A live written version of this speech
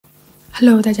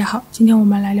Hello， 大家好，今天我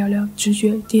们来聊聊直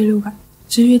觉第六感。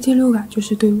直觉第六感就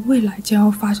是对未来将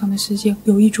要发生的事情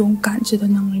有一种感知的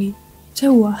能力。在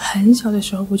我很小的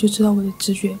时候，我就知道我的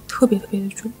直觉特别的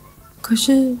准。可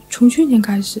是从去年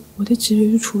开始，我的直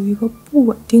觉就处于一个不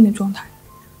稳定的状态。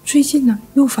最近呢，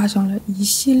又发生了一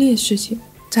系列事情。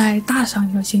在大上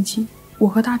一个星期，我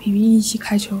和大皮皮一起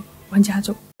开车往家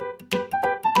走。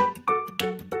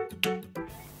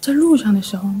在路上的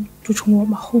时候呢，就从我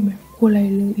们后面过来了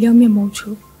一辆面包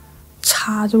车，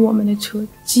插着我们的车，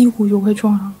几乎就快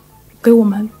撞上了，给我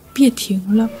们别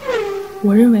停了。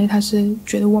我认为他是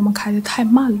觉得我们开得太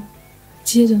慢了。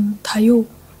接着呢，他又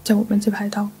在我们这排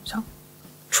道上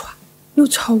唰又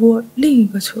超过另一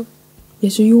个车，也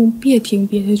是用别停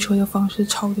别的车的方式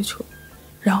超的车。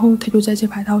然后他就在这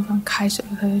排道上开始了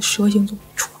他的蛇行走，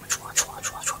唰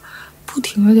不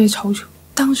停的在超车。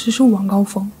当时是晚高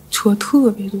峰，车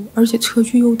特别多，而且车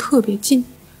距又特别近。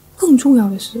更重要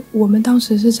的是，我们当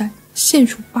时是在限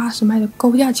速80迈的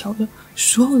高架桥上，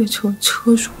所有的车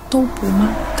速都不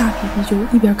慢。大皮皮就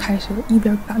一边开车一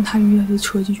边感叹于他的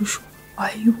车技，就说：“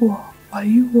哎呦我！”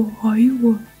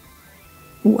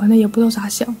我呢也不知道咋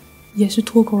想，也是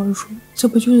脱口而出：“这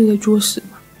不就是在作死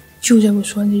吗？”就在我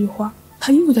说完这句话，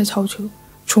他又在超车，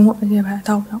从我们这排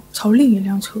道上超另一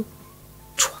辆车。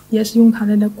也是用他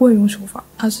的惯用手法，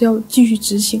他是要继续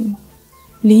执行嘛。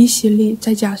离心力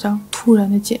再加上突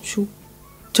然的减速，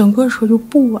整个车就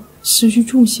不稳，失去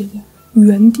重心了，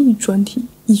原地转体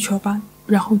1圈半，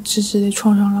然后直直的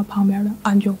撞上了旁边的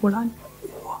安全护栏。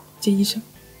哇，这一声，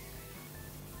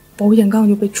保险杠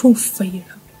就被撞飞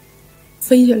了，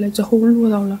飞起来之后落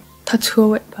到了他车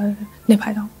尾巴的那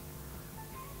排道。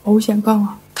保险杠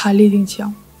啊，弹力挺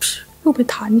强，又被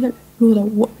弹起来，落到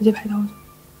我们这排道上。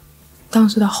当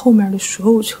时他后面的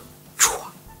所有车唰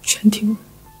全停了。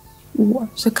我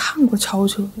是看过超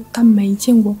车的，但没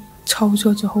见过超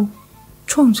车之后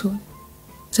撞车的，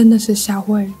真的是吓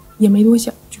坏了，也没多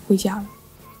想就回家了。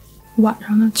晚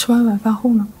上呢，吃完晚饭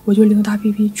后呢，我就领大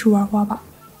皮皮去玩滑板，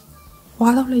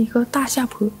滑到了一个大下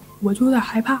坡，我就有点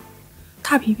害怕。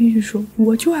大皮皮就说：“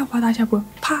我就爱滑大下坡。”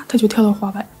啪，他就跳到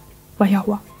滑板往下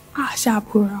滑。大下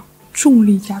坡啊，重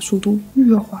力加速度，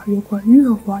越滑越快，越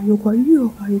滑越快，越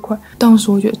滑越快。当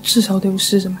时我觉得至少得有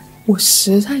40迈，我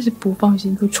实在是不放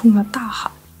心，就冲他大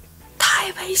喊：“太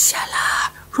危险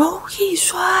了，容易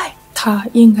摔！”他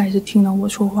应该是听到我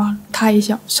说话了，他也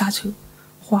想刹车。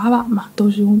滑板嘛，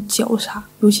都是用脚刹，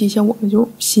尤其像我们这种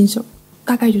新手，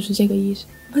大概就是这个意思。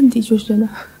问题就是呢，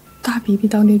大皮皮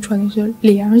当天穿的是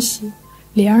连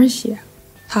鞋，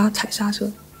他踩刹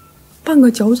车，半个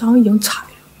脚掌已经踩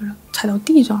到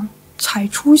地上了，踩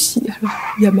出血了，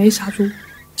也没刹住，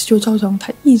这就造成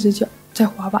他一只脚在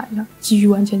滑板上继续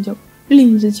往前走，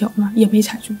另一只脚呢也没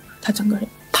踩住，他整个人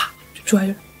啪就摔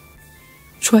了，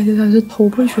摔的他是头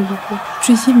破血流。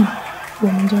最近嘛，我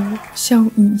们这像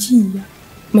雨季一样，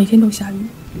每天都下雨。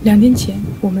2天前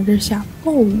我们这下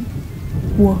暴雨，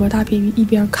我和大皮皮一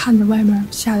边看着外面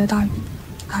下的大雨，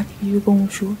大皮皮就跟我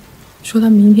说他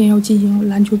明天要进行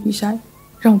篮球比赛，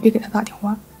让我别给他打电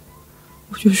话。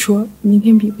我就说明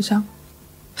天比不上。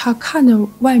他看着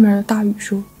外面的大雨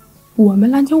说：“我们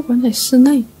篮球馆在室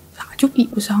内，咋就比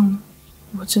不上呢？”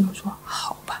我只能说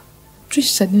好吧。最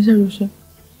神的事就是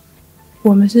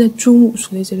我们是在中午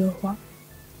说的这段话，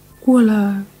过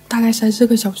了大概3-4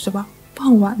个小时吧，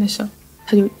傍晚的时候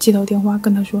他就接到电话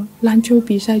跟他说篮球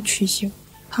比赛取消。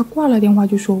他挂了电话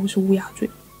就说我是乌鸦嘴。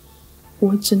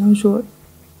我只能说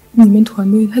你们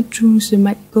团队太重视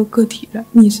每个个体了，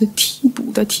你是替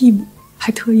补的替补，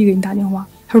还特意给你打电话，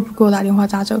他说不给我打电话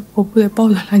咋整？我不得抱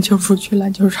着篮球服去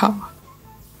篮球场啊！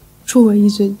作为一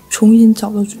只重新找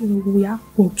到嘴的乌鸦，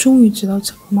我终于知道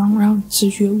怎么能让直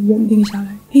觉稳定下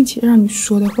来，并且让你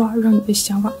说的话，让你的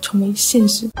想法成为现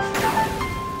实。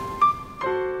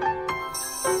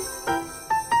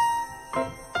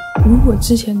如果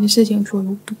之前的事情说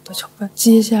有赌的成分，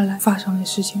接下来发生的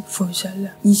事情封神了，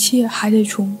一切还得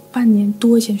从半年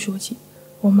多前说起。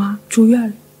我妈住院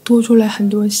了，多出来很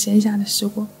多闲暇的时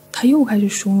光，她又开始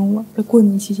怂恿我在过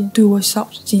年期间对我嫂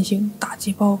子进行打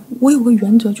击报复。我有个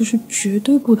原则，就是绝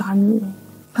对不打女人，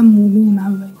但母命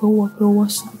难违，和我哥我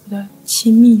嫂子的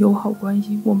亲密友好关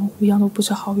系，我们互相都不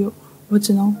是好友。我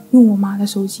只能用我妈的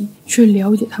手机去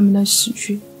了解他们的死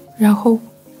讯。然后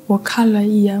我看了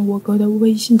一眼我哥的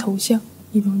微信头像，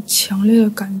一种强烈的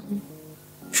感觉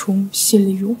从心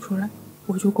里涌出来。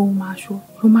我就跟我妈说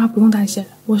妈不用担心了，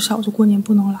我嫂子过年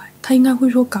不能来，她应该会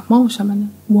说感冒什么的。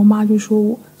我妈就说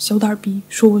我小胆逼，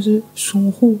说我是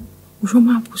怂货。我说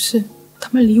妈不是，他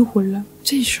们离婚了。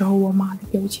这时候我妈的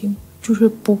表情就是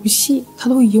不屑，他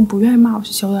都已经不愿意骂我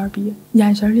是小蛋逼，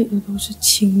眼神里的都是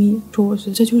轻蔑，说我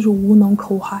是这就是无能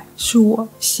口嗨，是我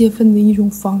泄愤的一种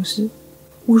方式。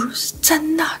我说是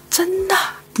真的真的，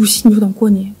不信就等过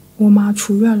年，我妈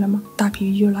出院了嘛，大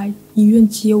皮皮就来医院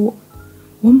接我，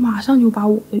我马上就把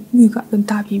我的预感跟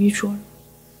大皮皮说了。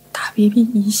大皮皮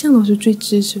一向都是最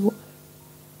支持我的，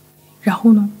然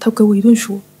后呢他给我一顿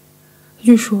说，他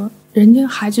就说人家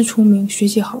孩子聪明学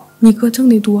习好，你哥挣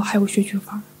得多还有学区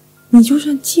房，你就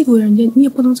算嫉妒人家你也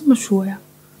不能这么说呀。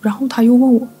然后他又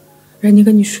问我人家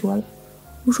跟你说了，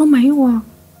我说没有啊。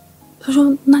他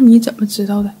说那你怎么知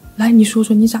道的，来你说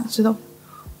说你咋知道。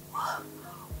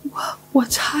我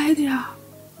猜的呀。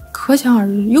可想而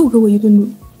知又给我一顿怼。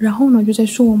然后呢就在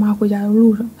送我妈回家的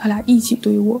路上，他俩一起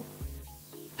怼我。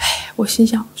我心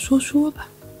想说吧，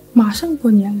马上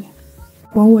过年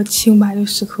了，我清白的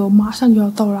时刻马上就要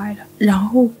到来了。然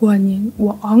后过完年，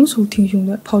我昂首挺胸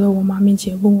的跑到我妈面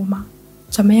前，问我妈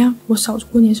怎么样，我嫂子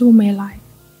过年是不是没来。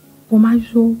我妈就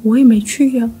说我也没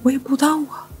去呀，我也不知道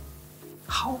啊。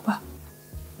好吧，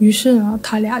于是呢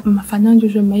他俩反正就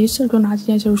是没事就拿这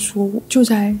件事说我。就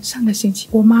在上个星期，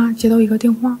我妈接到一个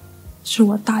电话，是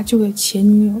我大舅的前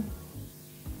女友。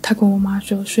她跟我妈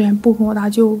说虽然不跟我大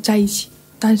舅在一起，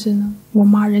但是呢我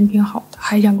妈人挺好的，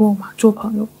还想跟我妈做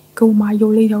朋友，给我妈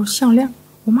邮了一条项链。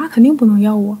我妈肯定不能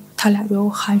要我，他俩就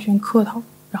寒暄客套，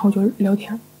然后就聊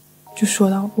天，就说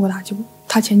到我大舅。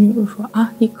他前女友说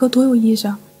啊，你哥多有意思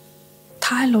啊，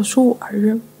他还老说我儿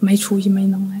子没出息没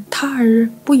能耐，他儿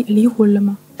子不也离婚了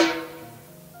吗？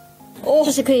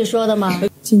这是可以说的吗？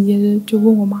紧接着就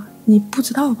问我妈你不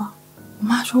知道吧。我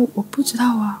妈说我不知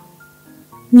道啊，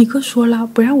你哥说了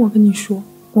不让我跟你说。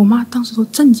我妈当时都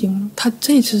震惊了，她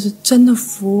这次是真的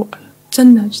服我了，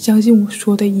真的相信我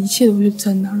说的一切都是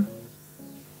真的了。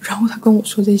然后她跟我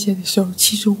说这些的时候，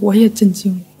其实我也震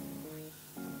惊了，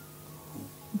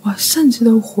我甚至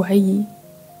都怀疑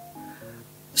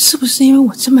是不是因为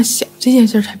我这么想这件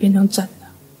事才变成真的。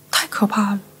太可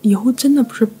怕了，以后真的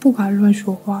不是不敢乱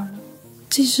说话了。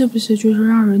这是不是就是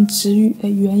让人止语的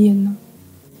原因呢？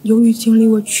由于经历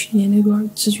过去年那段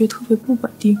直觉特别不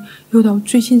稳定，又到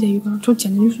最近这一段，就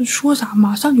简直就是说啥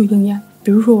马上就应验。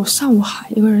比如说我上午喊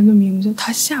一个人的名字，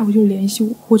他下午就联系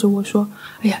我，或者我说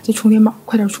哎呀这充电宝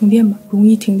快点充电吧，容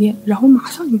易停电，然后马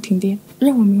上就停电，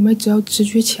让我明白只要直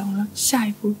觉强了，下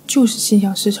一步就是心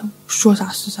想事成，说啥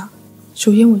是啥。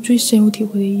首先我最深有体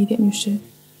会的一点就是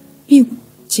辟谷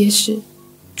节食，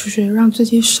就是让自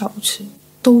己少吃，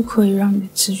都可以让你的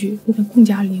直觉变得更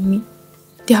加灵敏。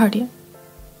第二点，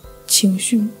情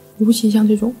绪，尤其像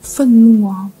这种愤怒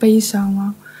啊、悲伤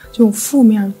啊，这种负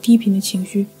面低频的情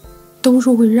绪，都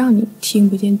是会让你听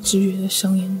不见直觉的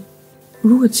声音的。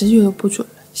如果直觉都不准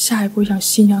了，下一步想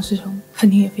心想事成肯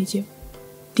定也费劲。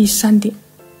第三点，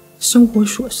生活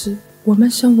琐事，我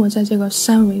们生活在这个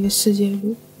三维的世界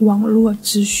里，网络、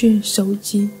资讯、手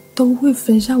机都会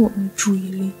分散我们的注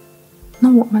意力，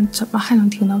那我们怎么还能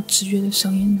听到直觉的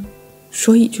声音呢？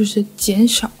所以就是减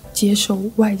少接收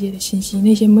外界的信息，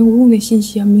那些没有用的信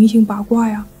息啊，明星八卦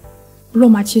呀，乱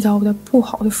码七糟的不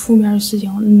好的负面的事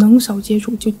情，能少接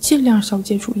触就尽量少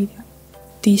接触一点。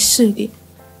第四点，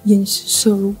饮食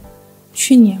摄入。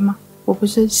去年嘛，我不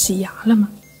是洗牙了吗？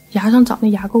牙上长的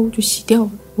牙垢就洗掉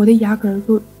了，我的牙根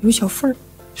就有小缝儿，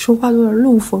说话都有点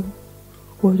漏风。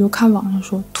我就看网上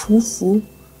说涂氟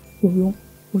有用，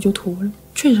我就涂了，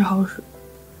确实好使。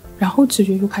然后直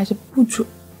觉就开始不准，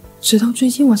直到最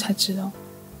近我才知道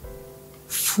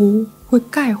氟会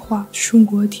钙化松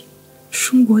果体。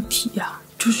松果体呀，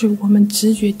就是我们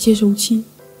直觉接收器，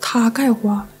它钙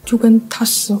化了就跟它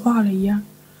石化了一样，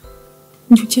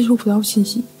你就接收不到信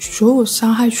息。所有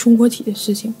伤害松果体的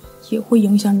事情也会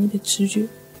影响你的直觉。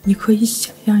你可以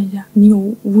想象一下，你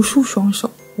有无数双手、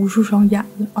无数双眼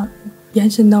睛、耳朵，延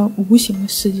伸到无形的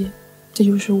世界，这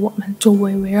就是我们周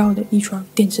围围绕的一圈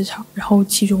电磁场。然后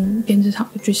其中电磁场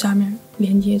的最下面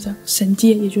连接着神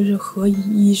界，也就是合一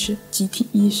意识、集体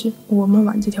意识。我们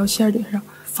往这条线顶上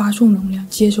发送能量，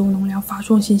接收能量，发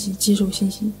送信息，接收信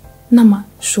息。那么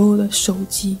所有的手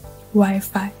机、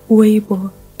WiFi、微博、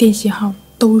电信号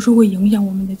都是会影响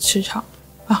我们的磁场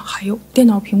啊，还有电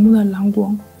脑屏幕的蓝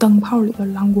光、灯泡里的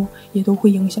蓝光也都会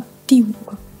影响。第五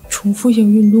个，重复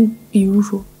性运动，比如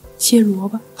说切萝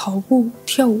卜、跑步、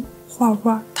跳舞、画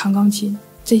画、弹钢琴，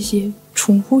这些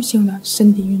重复性的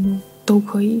身体运动都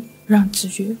可以让直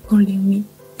觉更灵敏。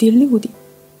第六点，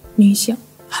冥想。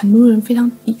很多人非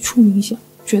常抵触冥想，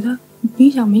觉得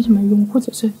冥想没什么用，或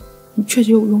者是确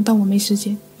实有用，但我没时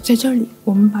间。在这里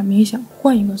我们把冥想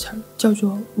换一个词儿，叫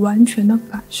做完全的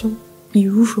感受。比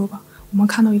如说吧，我们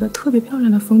看到一个特别漂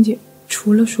亮的风景，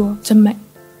除了说真美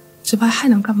之外还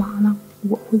能干嘛呢？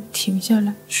我会停下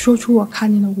来，说出我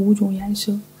看见的5种颜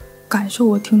色，感受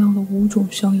我听到的5种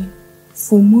声音，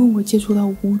抚摸我接触到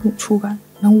5种触感，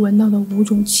能闻到的5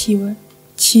种气味。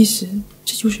其实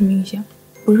这就是冥想，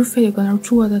不是非得搁那儿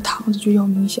坐着躺着就叫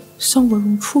冥想，生活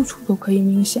中处处都可以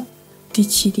冥想。第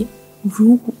7点，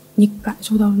如果你感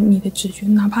受到你的直觉，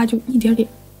哪怕就一点点，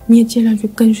你也尽量去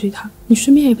跟随它，你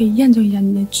顺便也可以验证一下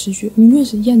你的直觉。你越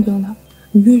是验证它，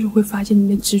你越是会发现你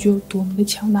的直觉有多么的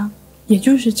强大。也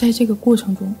就是在这个过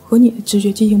程中和你的直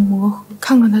觉进行磨合，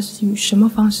看看它是以什么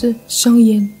方式，声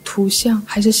音、图像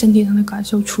还是身体上的感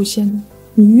受出现的。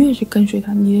你越是跟随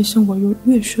它，你的生活就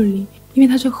越顺利，因为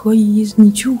它是合一意识，你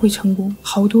就会成功。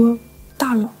好多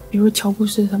大佬，比如乔布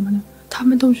斯什么的，他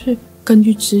们都是根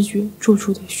据直觉做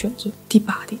出的选择。第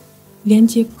8点，连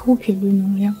接高频率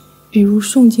能量，比如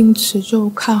诵经持咒、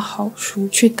看好书、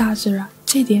去大自然。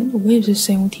这点我也是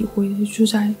深有体会的，就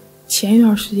在前一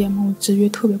段时间嘛，我直觉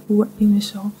特别不稳定的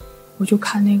时候，我就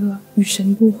看那个《与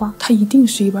神对话》，它一定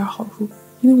是一本好书。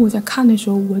因为我在看的时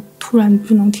候，我突然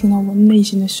就能听到我内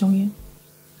心的声音，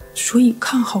所以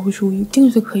看好书一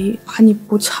定是可以把你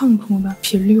不畅通的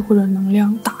频率或者能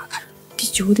量打开。第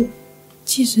9点，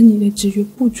即使你的直觉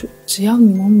不准，只要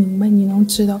你能明白，你能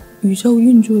知道宇宙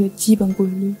运作的基本规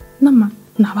律，那么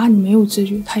哪怕你没有直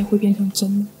觉，它也会变成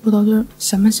真的。说到这儿，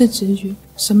什么是直觉？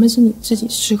什么是你自己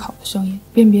思考的声音？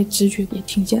辨别直觉也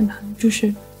挺简单的，就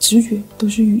是直觉都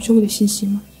是宇宙的信息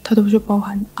嘛，它都是包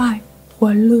含爱、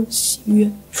欢乐、喜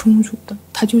悦、充足的，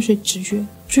它就是直觉。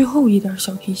最后一点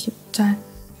小提醒，在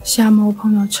瞎猫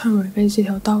碰到刺猬背这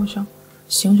条道上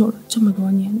行走了这么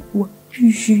多年，我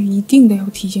必须一定得要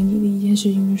提醒你的一件事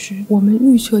情，就是我们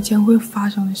预测将会发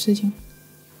生的事情，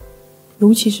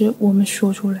尤其是我们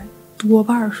说出来多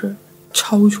半是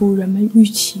超出人们预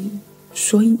期的。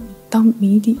所以当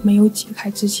谜底没有解开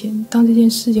之前，当这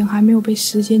件事情还没有被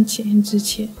时间检验之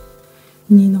前，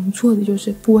你能做的就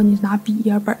是，不管你拿笔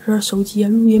呀、本啊、手机啊、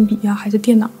录音笔啊还是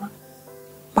电脑啊，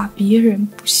把别人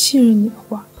不信任你的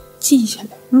话记下来、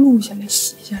录下来、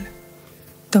写下来，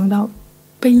等到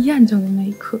被验证的那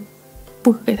一刻，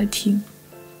不给他听，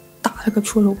打他个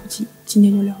措手不及。今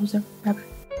天就聊到这儿，拜拜。